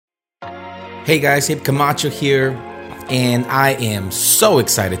Hey guys, Abe Camacho here, and I am so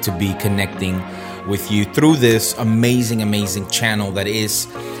excited to be connecting with you through this amazing channel that is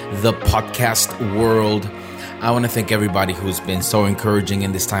the podcast world. I want to thank everybody who's been so encouraging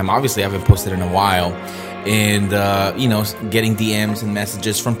in this time. Obviously, I haven't posted in a while, and getting DMs and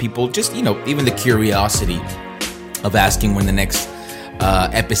messages from people, just even the curiosity of asking when the next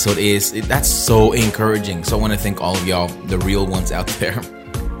episode is. That's so encouraging. So I want to thank all of y'all, the real ones out there.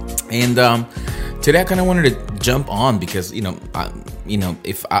 And today I kind of wanted to jump on because,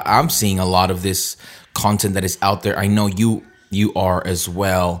 if I'm seeing a lot of this content that is out there, I know you are as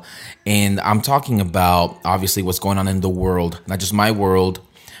well. And I'm talking about, obviously, what's going on in the world, not just my world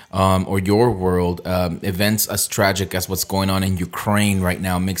or your world. Events as tragic as what's going on in Ukraine right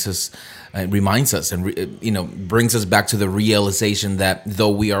now reminds us and, brings us back to the realization that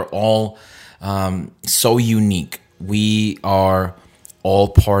though we are all so unique, we are all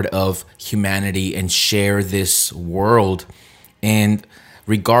part of humanity and share this world. And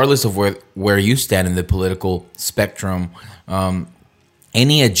regardless of where you stand in the political spectrum,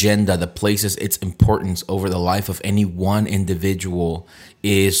 any agenda that places its importance over the life of any one individual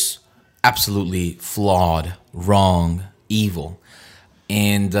is absolutely flawed, wrong, evil.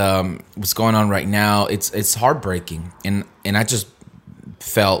 And what's going on right now, it's heartbreaking. And I just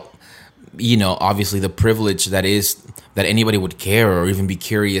felt, obviously the privilege that anybody would care or even be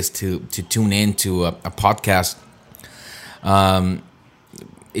curious to tune in to a podcast.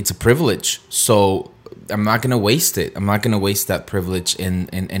 It's a privilege. So I'm not going to waste it. I'm not going to waste that privilege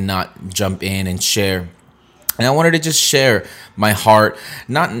and not jump in and share. And I wanted to just share my heart,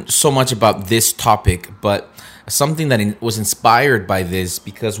 not so much about this topic, but something that was inspired by this,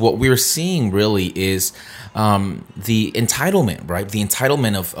 because what we're seeing really is the entitlement, right? The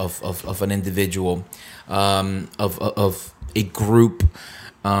entitlement of an individual, of a group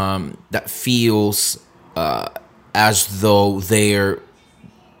that feels as though they're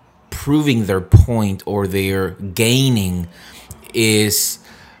proving their point or they're gaining is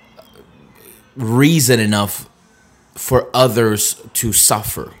reason enough for others to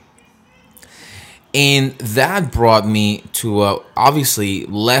suffer. And that brought me to obviously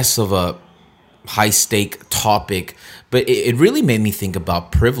less of a high-stake topic, but it really made me think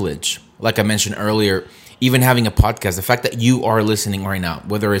about privilege. Like I mentioned earlier, even having a podcast, the fact that you are listening right now,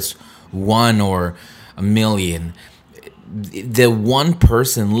 whether it's 1 or a million, the one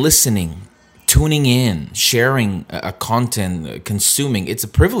person listening, tuning in, sharing a content, consuming, it's a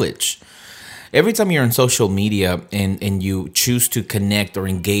privilege. Every time you're on social media and you choose to connect or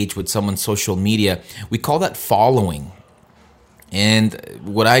engage with someone's social media, we call that following. And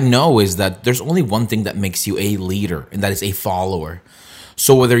what I know is that there's only one thing that makes you a leader, and that is a follower.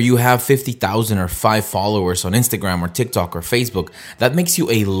 So whether you have 50,000 or 5 followers on Instagram or TikTok or Facebook, that makes you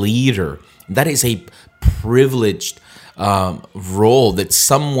a leader. That is a privileged role that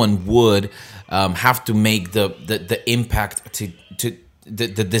someone would have to make the impact to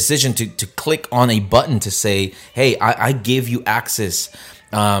the decision to click on a button to say, hey, I give you access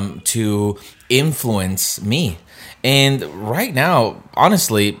to influence me. And right now,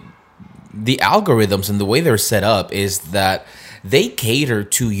 honestly, the algorithms and the way they're set up is that they cater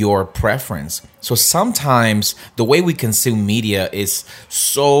to your preference. So sometimes the way we consume media is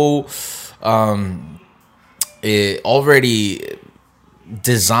so already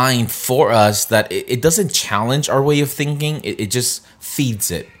designed for us that it doesn't challenge our way of thinking. It just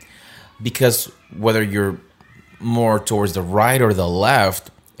feeds it. Because whether you're more towards the right or the left,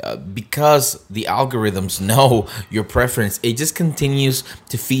 because the algorithms know your preference, it just continues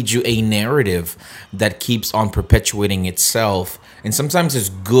to feed you a narrative that keeps on perpetuating itself. And sometimes it's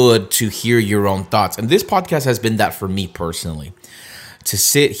good to hear your own thoughts. And this podcast has been that for me personally. To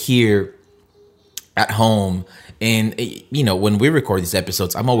sit here at home, and when we record these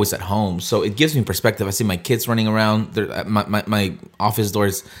episodes, I'm always at home, so it gives me perspective. I see my kids running around. My office door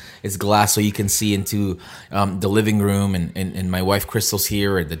is glass, so you can see into the living room, and my wife Crystal's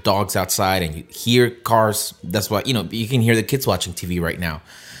here, and the dog's outside, and you hear cars. That's why you can hear the kids watching TV right now,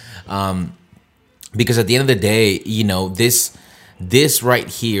 because at the end of the day, this right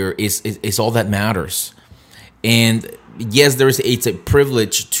here is all that matters. And yes, it's a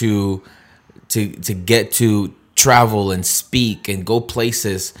privilege to get to travel and speak and go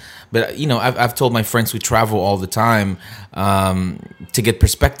places, but I've told my friends who travel all the time to get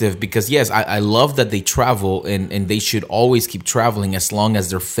perspective, because yes, I love that they travel, and they should always keep traveling as long as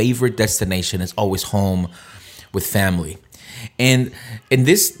their favorite destination is always home with family. And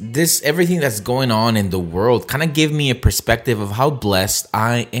this everything that's going on in the world kind of gave me a perspective of how blessed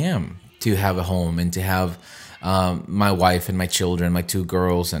I am to have a home and to have my wife and my children, my 2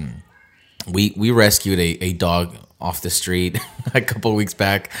 girls, and we rescued a dog off the street a couple of weeks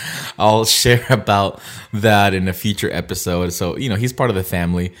back. I'll share about that in a future episode. So, he's part of the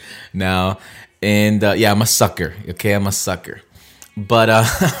family now. And yeah, I'm a sucker. Okay, I'm a sucker. But,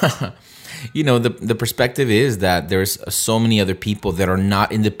 the perspective is that there's so many other people that are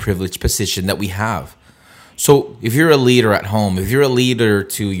not in the privileged position that we have. So if you're a leader at home, if you're a leader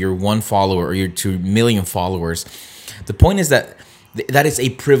to your 1 follower or your 2 million followers, the point is that that is a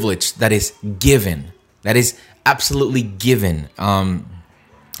privilege that is given. That is absolutely given. A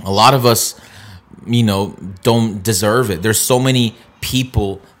lot of us, don't deserve it. There's so many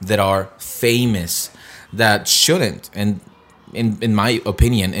people that are famous that shouldn't, and in my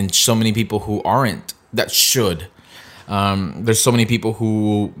opinion, and so many people who aren't that should. There's so many people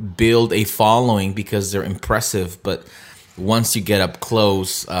who build a following because they're impressive, but once you get up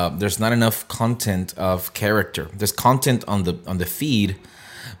close, there's not enough content of character. There's content on the feed,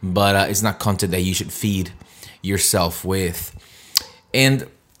 but it's not content that you should feed yourself with. And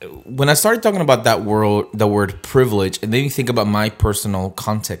when I started talking about the word privilege, and then you think about my personal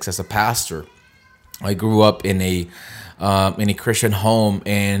context as a pastor, I grew up in a Christian home,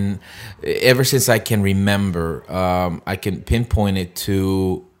 and ever since I can remember, I can pinpoint it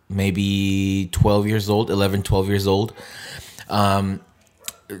to maybe 12 years old, 11, 12 years old. I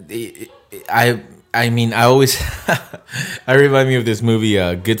always, I remind me of this movie,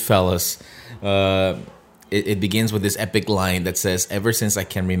 Goodfellas. It begins with this epic line that says, "Ever since I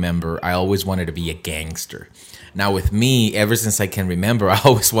can remember, I always wanted to be a gangster." Now with me, ever since I can remember, I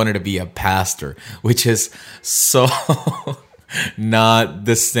always wanted to be a pastor, which is so not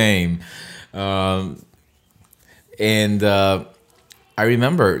the same. I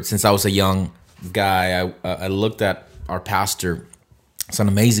remember since I was a young guy, I looked at our pastor. He's an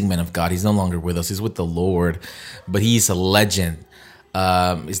amazing man of God. He's no longer with us. He's with the Lord, but he's a legend.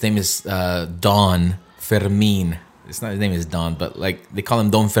 His name is Don Fermin. It's not his name is Don, but like they call him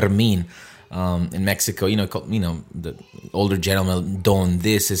Don Fermin in Mexico. The older gentleman Don.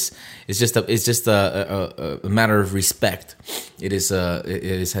 It's just a matter of respect. It is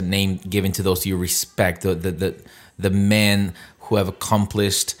a name given to those you respect. The men who have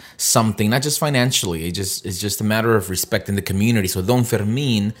accomplished something, not just financially. It's just a matter of respect in the community. So Don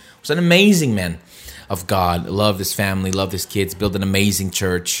Fermin was an amazing man of God. Loved his family, loved his kids, built an amazing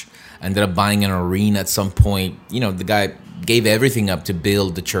church. Ended up buying an arena at some point. The guy gave everything up to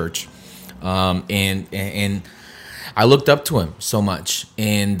build the church. And I looked up to him so much.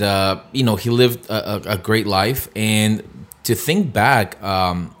 And, he lived a great life. And to think back,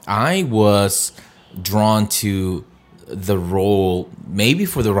 I was drawn to the role maybe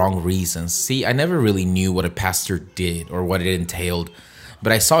for the wrong reasons. See, I never really knew what a pastor did or what it entailed,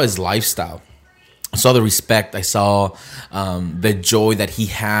 but I saw his lifestyle. I saw the respect. I saw the joy that he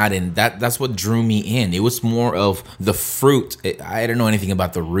had, and that's what drew me in. It was more of the fruit. I didn't know anything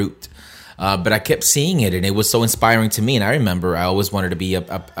about the root, but I kept seeing it, and it was so inspiring to me. And I remember I always wanted to be a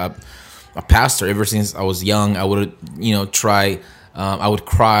pastor. Ever since I was young, I would try. I would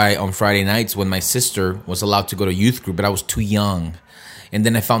cry on Friday nights when my sister was allowed to go to youth group, but I was too young. And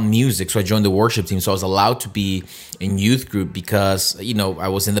then I found music, so I joined the worship team. So I was allowed to be in youth group because, I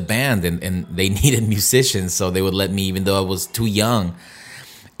was in the band and they needed musicians. So they would let me, even though I was too young.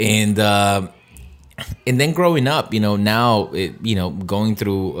 And then growing up, now, going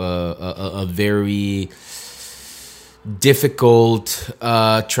through a very difficult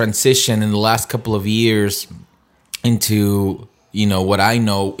transition in the last couple of years into, what I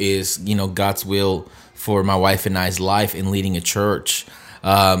know is, God's will for my wife and I's life in leading a church.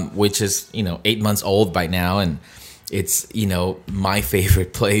 Which is, 8 months old by now. And it's, my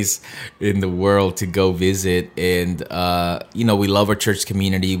favorite place in the world to go visit. And, we love our church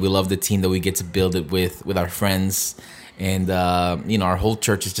community. We love the team that we get to build it with our friends. And, our whole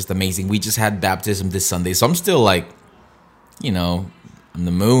church is just amazing. We just had baptism this Sunday. So I'm still like, on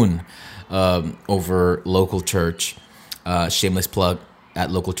the moon over local church. Shameless plug. At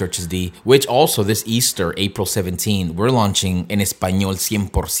Local Churches D, which also this Easter, April 17, we're launching en español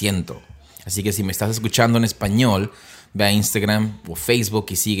 100%. Así que si me estás escuchando en español, ve a Instagram o Facebook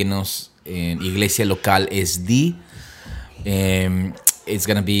y síguenos en Iglesia Local SD. It's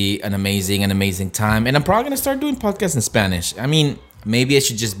going to be an amazing time. And I'm probably going to start doing podcasts in Spanish. I mean, maybe I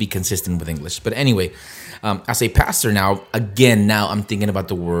should just be consistent with English. But anyway, as a pastor now I'm thinking about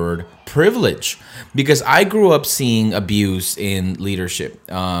the word privilege, because I grew up seeing abuse in leadership,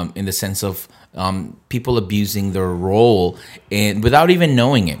 in the sense of people abusing their role and without even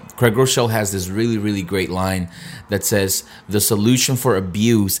knowing it. Craig Rochelle has this really, really great line that says, the solution for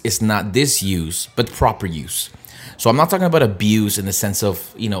abuse is not disuse, but proper use. So I'm not talking about abuse in the sense of,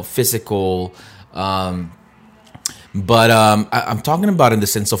 physical, but I'm talking about in the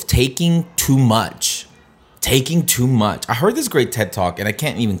sense of taking too much. Taking too much. I heard this great TED Talk, and I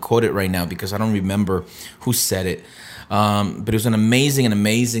can't even quote it right now because I don't remember who said it. But it was an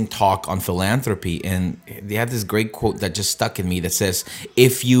amazing talk on philanthropy. And they had this great quote that just stuck in me that says,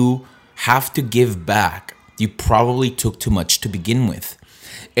 if you have to give back, you probably took too much to begin with.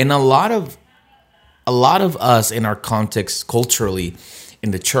 And a lot of us in our context culturally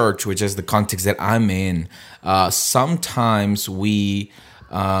in the church, which is the context that I'm in, sometimes we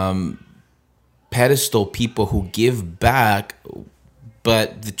pedestal people who give back,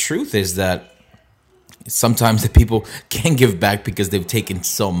 but the truth is that sometimes the people can't give back because they've taken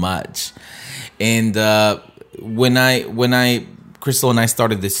so much. And when Crystal and I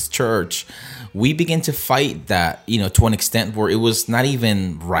started this church, we began to fight that, to an extent where it was not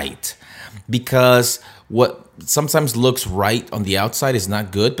even right, because what sometimes looks right on the outside is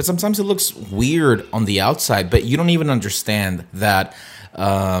not good, but sometimes it looks weird on the outside, but you don't even understand that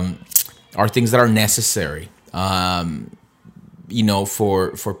are things that are necessary, for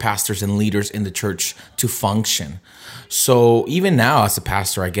pastors and leaders in the church to function. So even now as a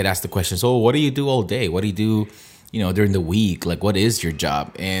pastor, I get asked the question, so what do you do all day? What do you do, during the week? Like, what is your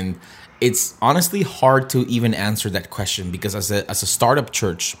job? And it's honestly hard to even answer that question, because as a startup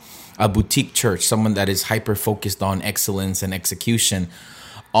church, a boutique church, someone that is hyper focused on excellence and execution,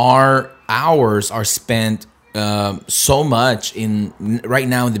 our hours are spent so much right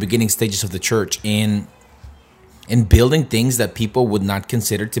now in the beginning stages of the church in building things that people would not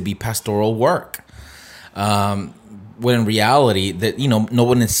consider to be pastoral work. When in reality, that no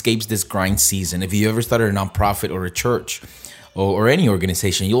one escapes this grind season. If you ever started a nonprofit or a church or any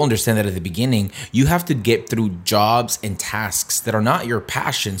organization, you'll understand that at the beginning, you have to get through jobs and tasks that are not your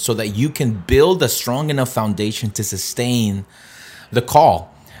passion so that you can build a strong enough foundation to sustain the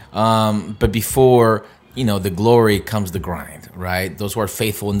call. But before, the glory comes the grind, right? Those who are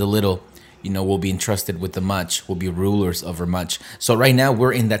faithful in the little, will be entrusted with the much, will be rulers over much. So right now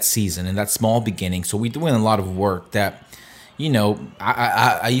we're in that season, in that small beginning. So we're doing a lot of work that,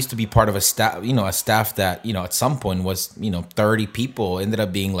 I used to be part of a staff, that, at some point was, 30 people, ended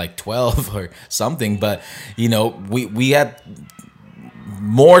up being like 12 or something. But, we had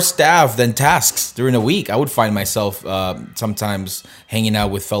more staff than tasks during the week. I would find myself sometimes hanging out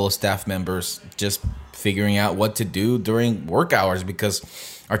with fellow staff members, just figuring out what to do during work hours, because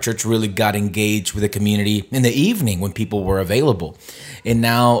our church really got engaged with the community in the evening when people were available. And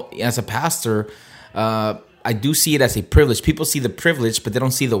now as a pastor, I do see it as a privilege. People see the privilege, but they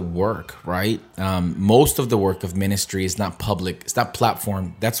don't see the work, right? Most of the work of ministry is not public. It's not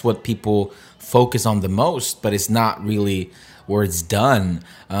platform. That's what people focus on the most, but it's not really where it's done.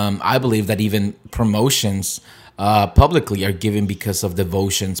 I believe that even promotions publicly are given because of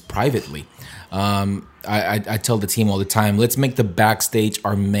devotions privately. I tell the team all the time, let's make the backstage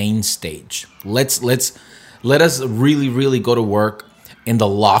our main stage. Let us really go to work in the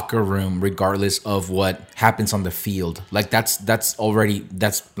locker room, regardless of what happens on the field. Like that's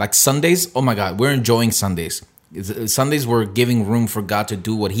like Sundays. Oh my God, we're enjoying Sundays. Sundays we're giving room for God to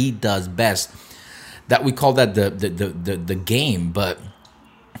do what He does best. That we call that the game, but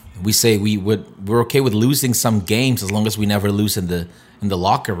we say we're okay with losing some games as long as we never lose in the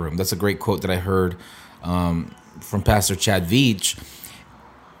locker room. That's a great quote that I heard from Pastor Chad Veach.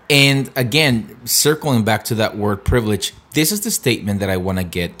 And again, circling back to that word privilege, this is the statement that I want to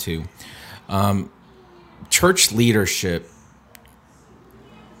get to. Church leadership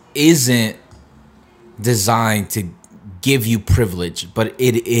isn't designed to give you privilege, but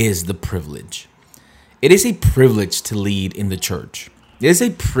it is the privilege. It is a privilege to lead in the church. It is a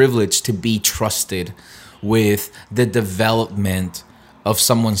privilege to be trusted with the development of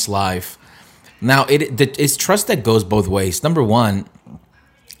someone's life. Now, it's trust that goes both ways. Number one,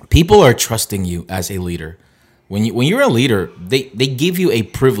 people are trusting you as a leader. When you're a leader, they give you a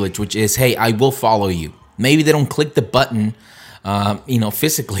privilege, which is, hey, I will follow you. Maybe they don't click the button,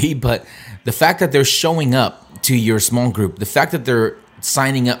 physically, but the fact that they're showing up to your small group, the fact that they're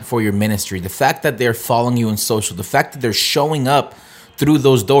signing up for your ministry, the fact that they're following you on social, the fact that they're showing up through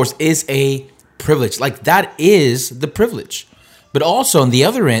those doors is a privilege. Like, that is the privilege. But also on the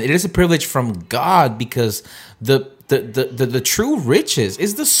other end, it is a privilege from God, because the true riches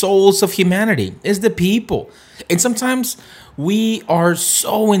is the souls of humanity, is the people. And sometimes we are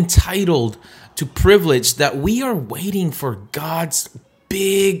so entitled to privilege that we are waiting for God's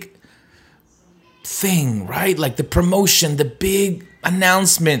big thing, right? Like the promotion, the big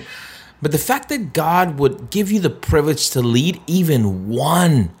announcement. But the fact that God would give you the privilege to lead even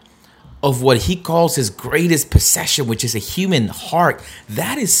one of what he calls his greatest possession, which is a human heart.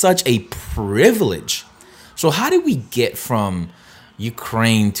 That is such a privilege. So how did we get from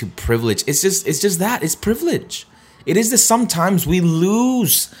Ukraine to privilege? It's just that. It's privilege. It is that sometimes we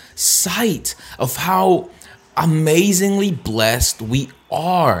lose sight of how amazingly blessed we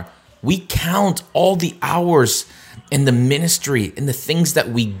are. We count all the hours in the ministry and the things that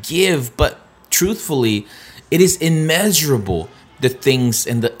we give, but truthfully, it is immeasurable, the things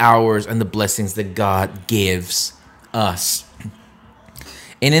and the hours and the blessings that God gives us.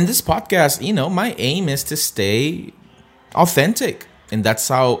 And in this podcast, my aim is to stay authentic. And that's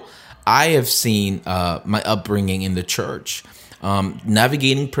how I have seen my upbringing in the church,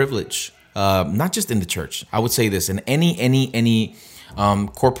 navigating privilege, not just in the church. I would say this, in any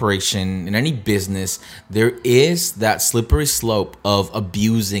corporation, in any business, there is that slippery slope of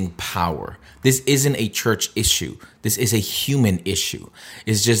abusing power. This isn't a church issue. This is a human issue.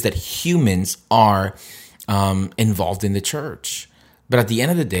 It's just that humans are involved in the church. But at the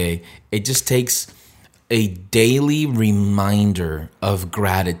end of the day, it just takes a daily reminder of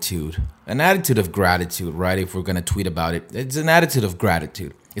gratitude. An attitude of gratitude, right? If we're going to tweet about it, it's an attitude of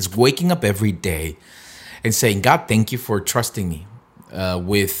gratitude. It's waking up every day and saying, God, thank you for trusting me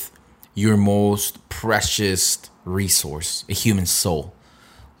with your most precious resource, a human soul.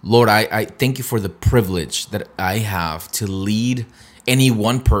 Lord, I thank you for the privilege that I have to lead any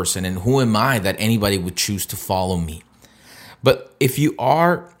one person. And who am I that anybody would choose to follow me? But if you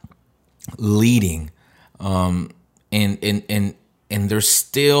are leading, and there's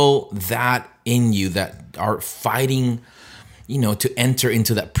still that in you that are fighting, to enter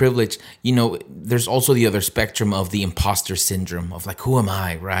into that privilege, there's also the other spectrum of the imposter syndrome of like, who am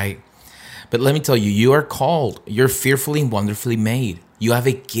I, right? But let me tell you, you are called. You're fearfully and wonderfully made. You have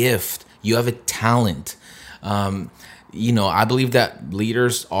a gift. You have a talent. I believe that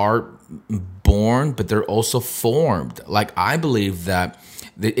leaders are born, but they're also formed. Like, I believe that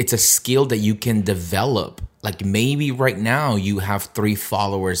it's a skill that you can develop. Like, maybe right now you have 3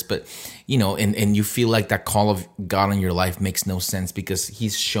 followers, but and you feel like that call of God in your life makes no sense because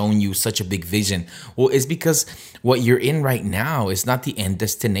he's shown you such a big vision. Well, it's because what you're in right now is not the end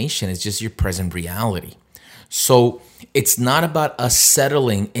destination. It's just your present reality. So it's not about us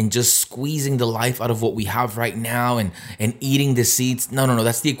settling and just squeezing the life out of what we have right now and eating the seeds. No.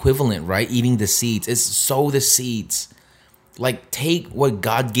 That's the equivalent, right? Eating the seeds. It's sow the seeds. Like, take what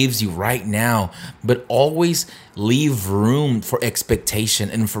God gives you right now, but always leave room for expectation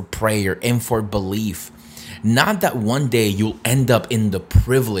and for prayer and for belief. Not that one day you'll end up in the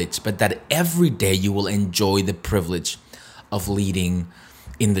privilege, but that every day you will enjoy the privilege of leading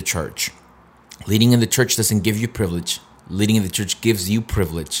in the church. Leading in the church doesn't give you privilege. Leading in the church gives you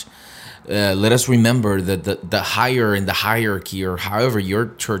privilege. Let us remember that the higher in the hierarchy, or however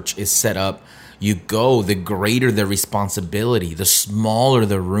your church is set up, you go, the greater the responsibility, the smaller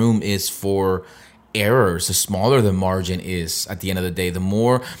the room is for errors, the smaller the margin is at the end of the day. The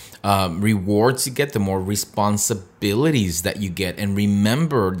more rewards you get, the more responsibilities that you get. And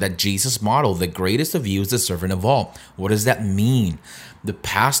remember that Jesus model, the greatest of you is the servant of all. What does that mean? The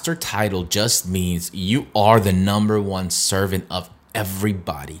pastor title just means you are the number one servant of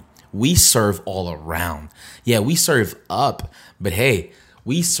everybody. We serve all around. Yeah, we serve up, but hey,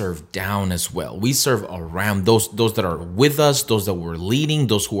 we serve down as well. We serve around those that are with us, those that we're leading,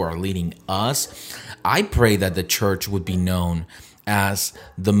 those who are leading us. I pray that the church would be known as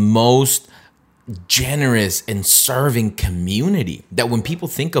the most generous and serving community. That when people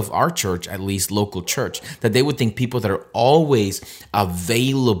think of our church, at least local church, that they would think people that are always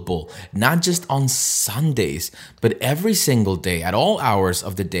available, not just on Sundays, but every single day, at all hours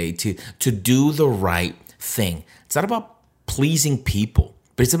of the day, to do the right thing. It's not about pleasing people,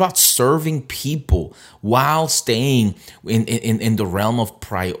 but it's about serving people while staying in the realm of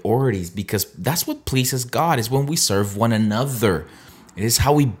priorities, because that's what pleases God, is when we serve one another. It is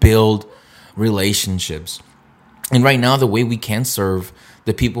how we build relationships. And right now, the way we can serve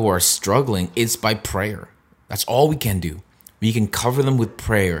the people who are struggling is by prayer. That's all we can do. We can cover them with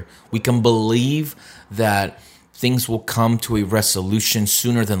prayer. We can believe that things will come to a resolution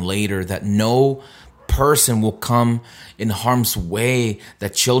sooner than later, that no person will come in harm's way,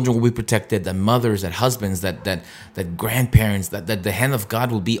 that children will be protected, that mothers, that husbands, that grandparents, that the hand of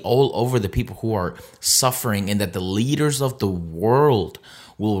God will be all over the people who are suffering, and that the leaders of the world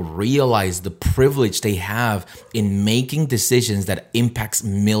will realize the privilege they have in making decisions that impacts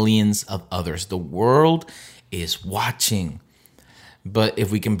millions of others. The world is watching. But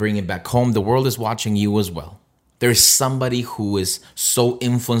if we can bring it back home, the world is watching you as well. There's somebody who is so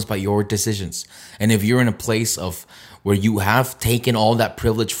influenced by your decisions. And if you're in a place of where you have taken all that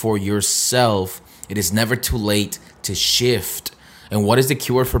privilege for yourself, it is never too late to shift. And what is the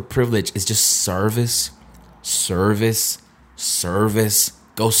cure for privilege? It's just service, service, service.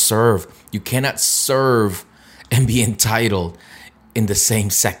 Go serve. You cannot serve and be entitled in the same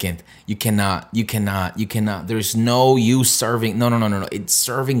second. You cannot. There's no you serving. No. It's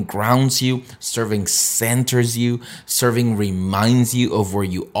serving grounds you. Serving centers you. Serving reminds you of where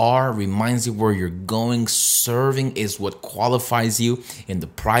you are, reminds you where you're going. Serving is what qualifies you in the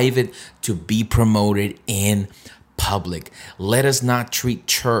private to be promoted in public. Let us not treat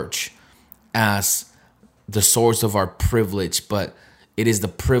church as the source of our privilege, but it is the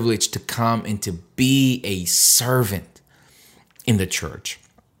privilege to come and to be a servant in the church.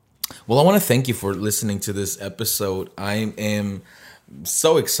 Well, I want to thank you for listening to this episode. I am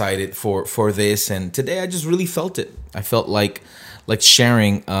so excited for this, and today I just really felt it. I felt like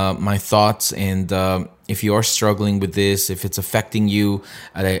sharing my thoughts, and if you are struggling with this, if it's affecting you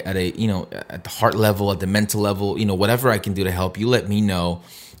at the heart level, at the mental level, whatever I can do to help you, let me know.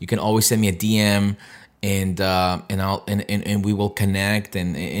 You can always send me a DM. And we will connect,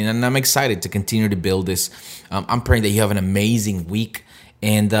 and I'm excited to continue to build this. I'm praying that you have an amazing week.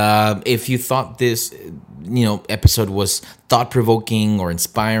 And if you thought this, episode was thought-provoking or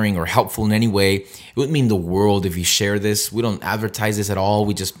inspiring or helpful in any way, it would mean the world if you share this. We don't advertise this at all.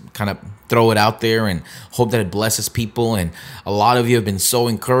 We just kind of throw it out there and hope that it blesses people. And a lot of you have been so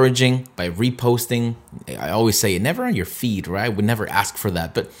encouraging by reposting. I always say it never on your feed, right? I would never ask for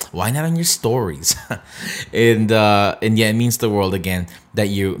that, but why not on your stories? and yeah, it means the world again that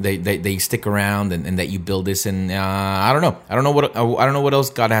you stick around and that you build this. And I don't know what else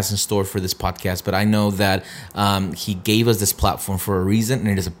God has in store for this podcast, but I know that He gave us this platform for a reason, and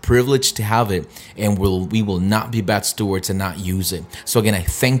it is a privilege to have it. And we will not be bad stewards and not use it. So again, I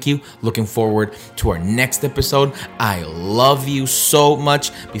thank you. Looking forward to our next episode. I love you so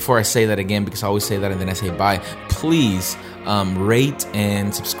much. Before I say that again, because I always say that and then I say bye, please rate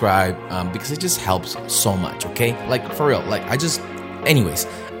and subscribe because it just helps so much. Okay, like for real. Anyways,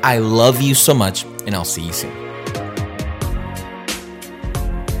 I love you so much, and I'll see you soon.